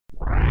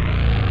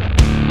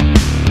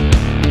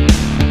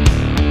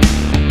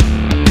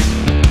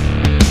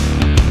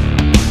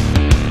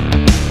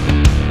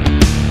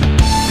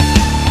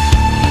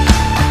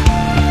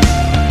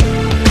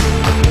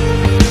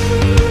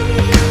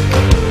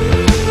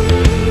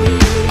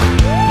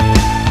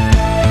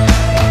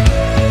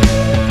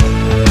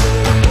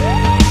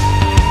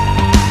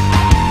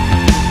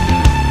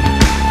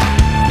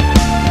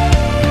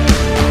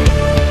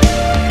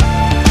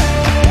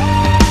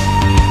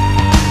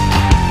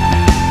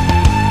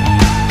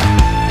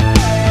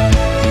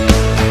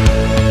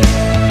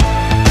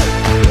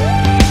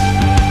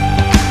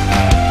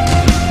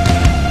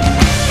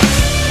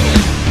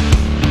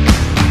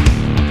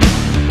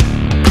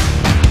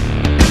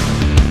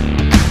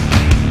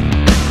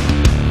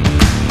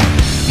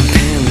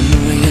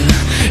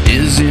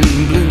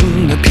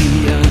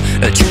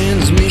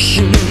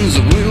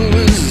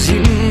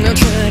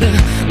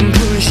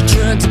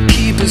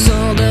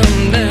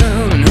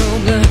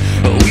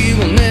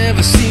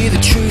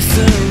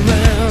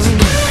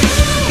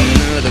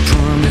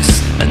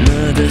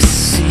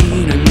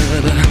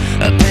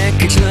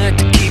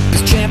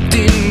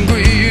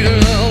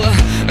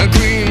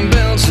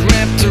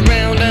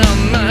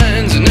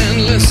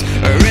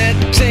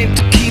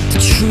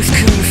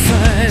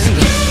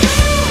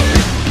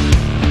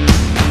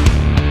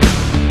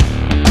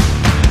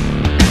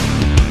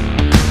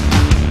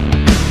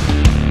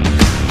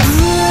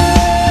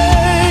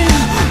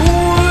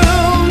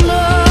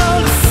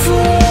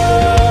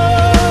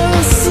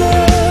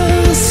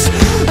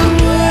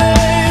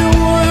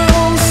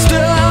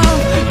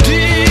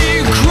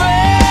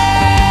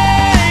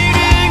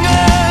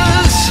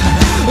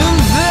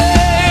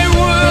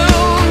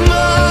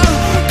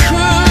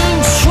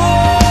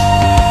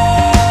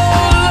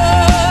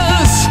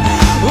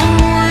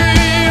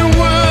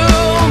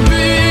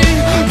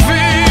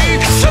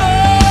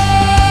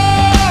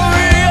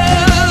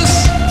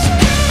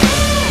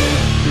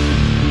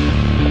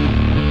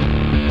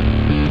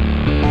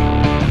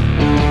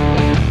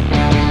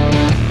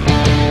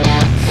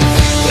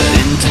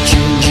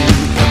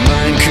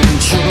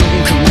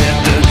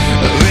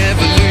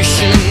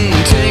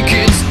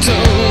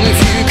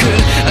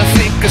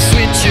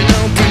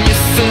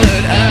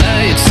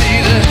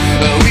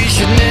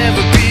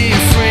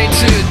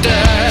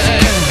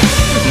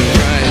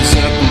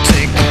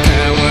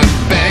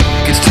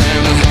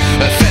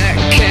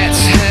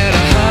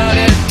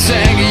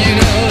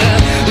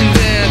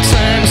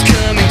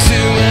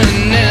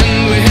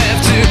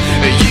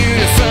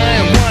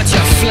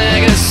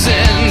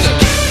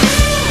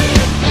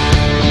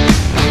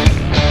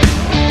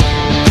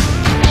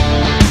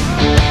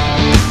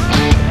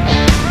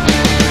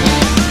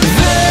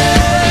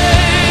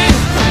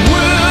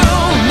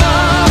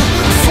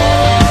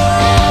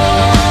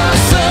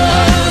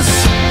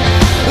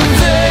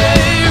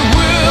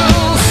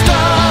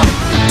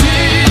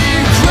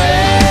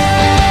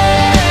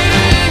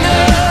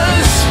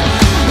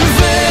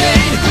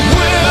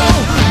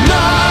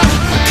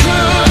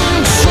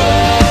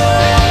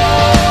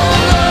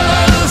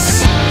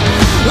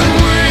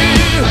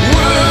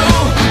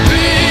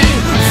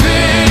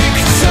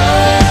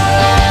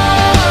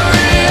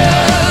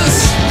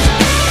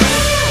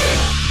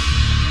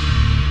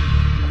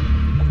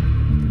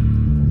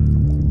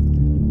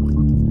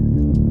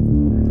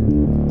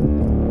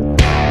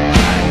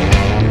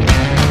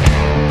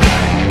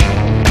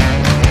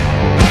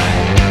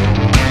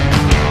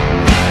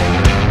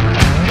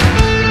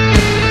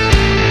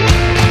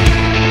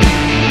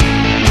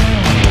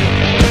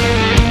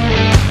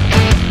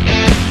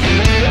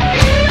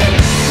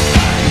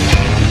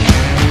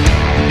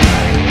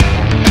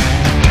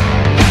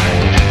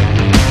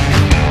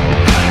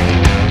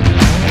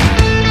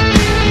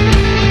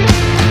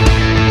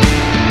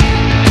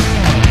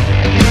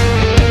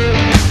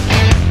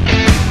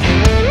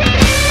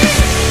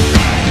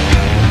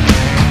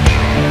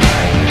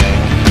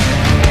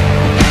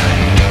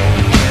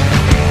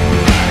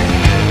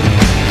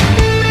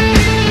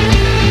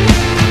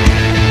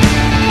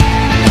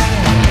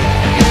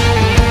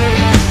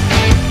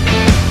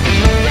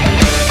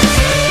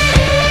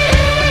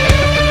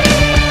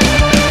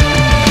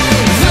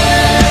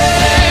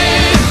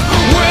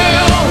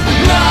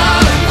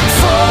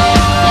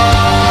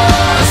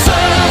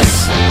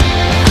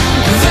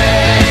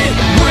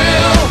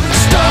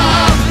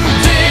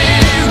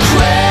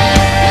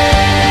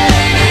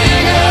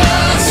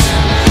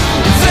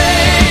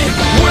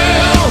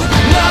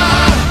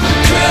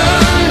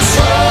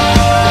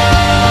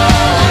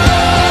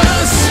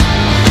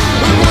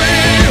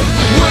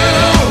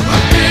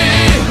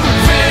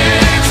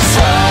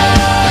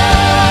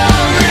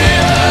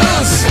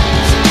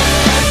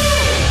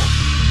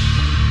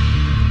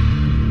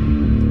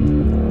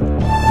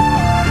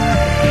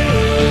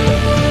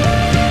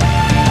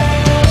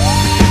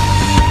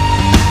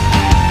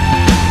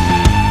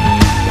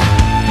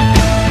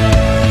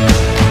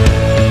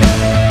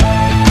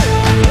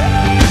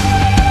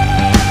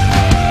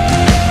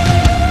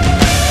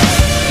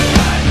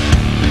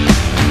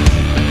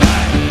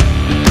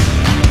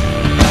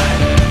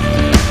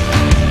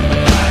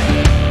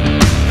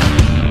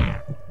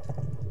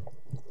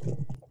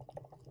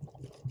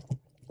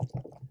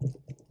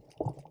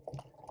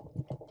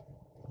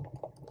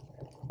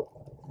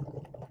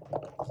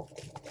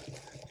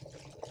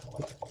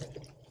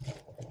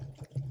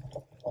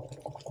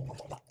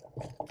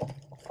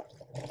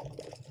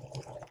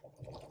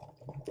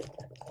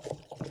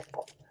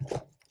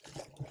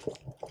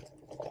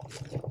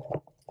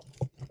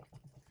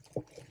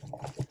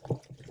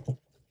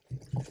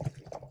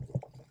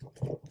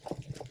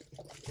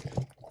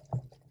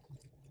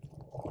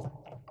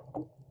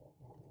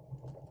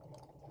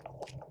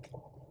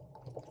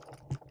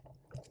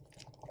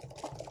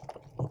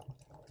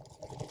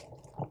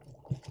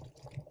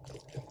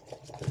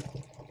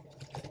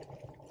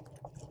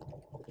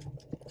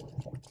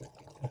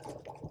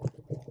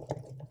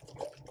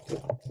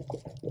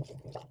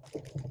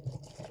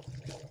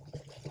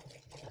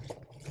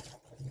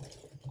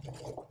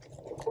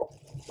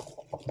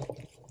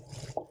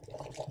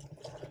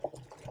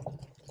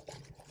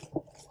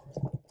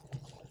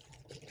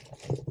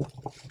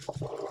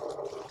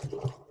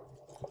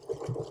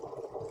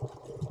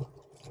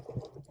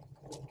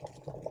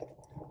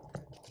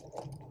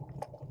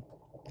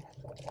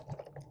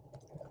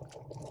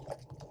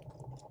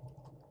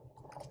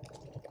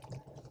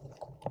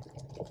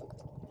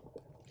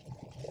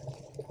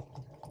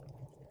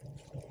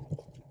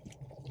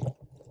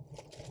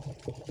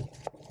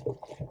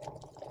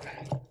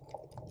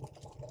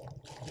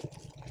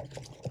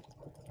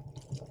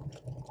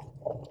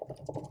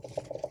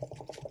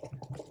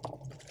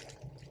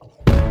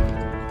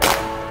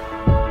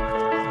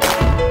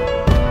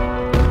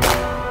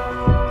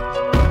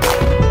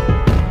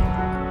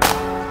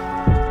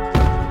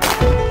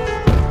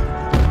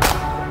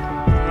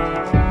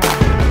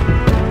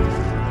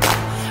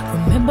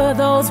remember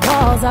those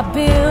walls I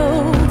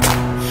built.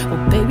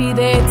 Well, baby,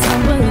 they're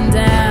tumbling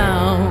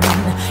down,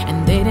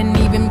 and they didn't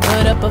even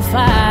put up a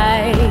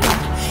fight.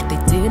 They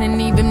didn't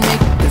even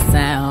make a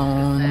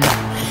sound.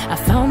 I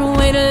found a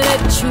way to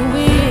let you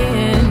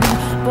in,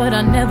 but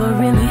I never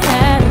really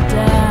had a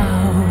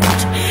doubt.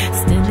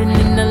 Standing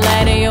in the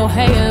light of your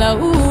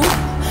halo,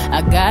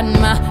 I got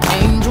my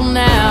angel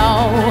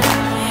now.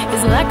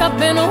 It's like I've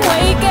been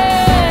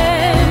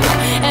awakened.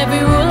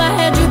 Every rule I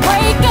had you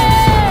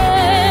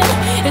breaking,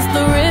 it's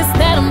the risk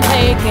that I'm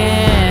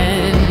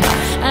taking.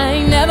 I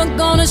ain't never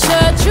gonna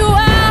shut you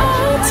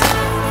out.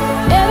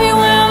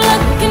 Everywhere I'm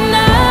looking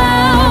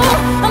now,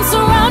 I'm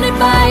surrounded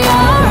by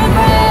your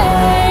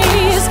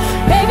embrace.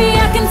 Baby,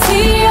 I can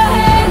see your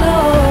halo.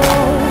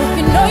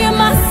 You know you're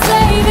my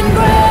saving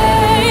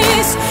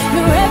grace.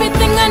 You're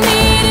everything I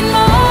need and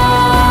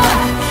more.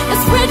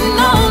 It's written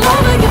all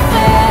over your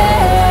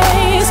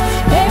face.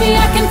 Baby,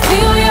 I can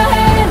feel your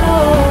halo.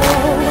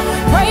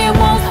 Pray it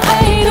won't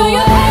fade away.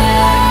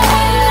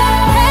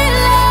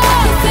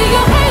 See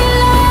your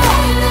halo,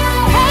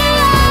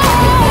 halo,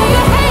 see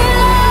your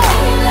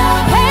halo,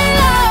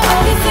 halo,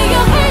 see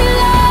your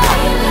halo,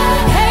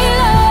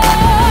 halo.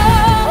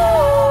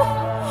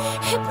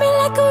 Hit me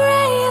like a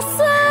ray of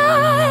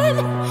sun,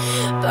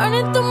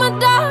 burning through my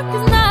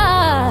darkest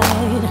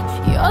night.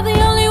 You're the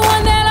only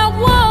one that I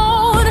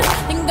want,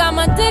 think I'm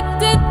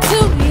addicted to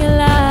your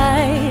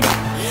light.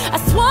 I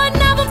swore I'd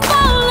never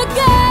fall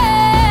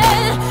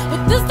again,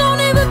 but this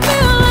don't even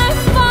feel like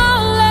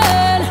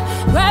falling.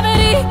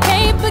 Gravity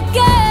can't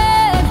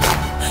begin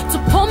to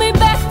pull me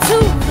back to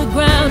the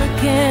ground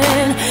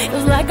again.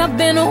 It's like I've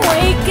been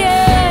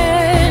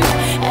awakened.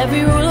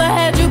 Every rule I